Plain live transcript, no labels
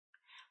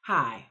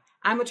Hi,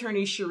 I'm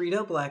attorney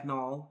Sharita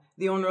Blacknall,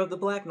 the owner of the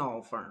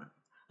Blacknall Firm,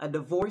 a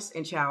divorce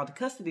and child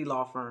custody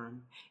law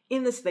firm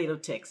in the state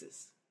of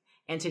Texas.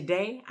 And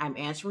today I'm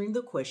answering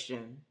the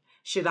question,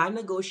 should I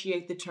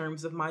negotiate the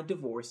terms of my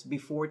divorce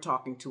before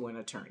talking to an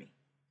attorney?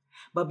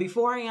 But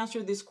before I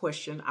answer this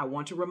question, I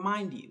want to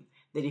remind you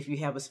that if you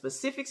have a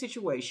specific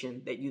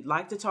situation that you'd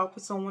like to talk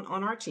with someone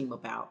on our team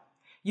about,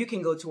 you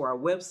can go to our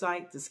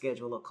website to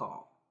schedule a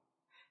call.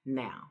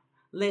 Now,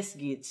 let's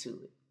get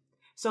to it.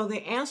 So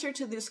the answer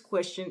to this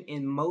question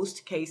in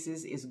most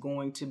cases is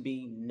going to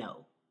be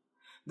no.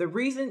 The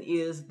reason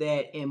is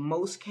that in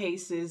most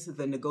cases,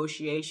 the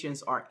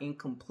negotiations are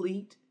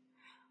incomplete,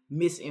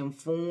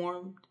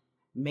 misinformed,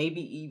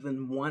 maybe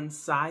even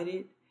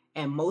one-sided.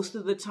 And most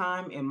of the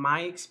time, in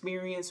my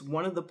experience,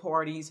 one of the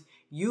parties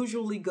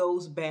usually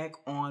goes back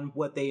on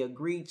what they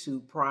agreed to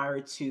prior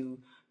to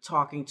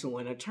talking to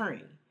an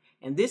attorney.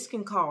 And this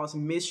can cause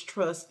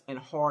mistrust and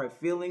hard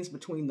feelings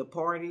between the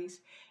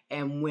parties.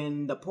 And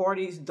when the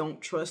parties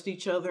don't trust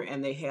each other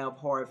and they have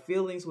hard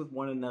feelings with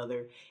one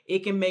another, it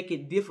can make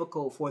it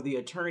difficult for the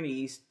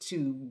attorneys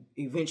to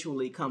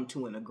eventually come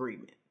to an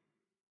agreement.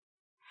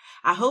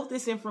 I hope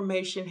this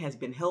information has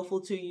been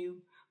helpful to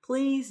you.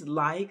 Please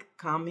like,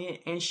 comment,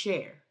 and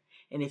share.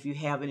 And if you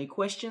have any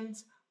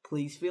questions,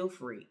 please feel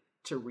free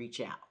to reach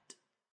out.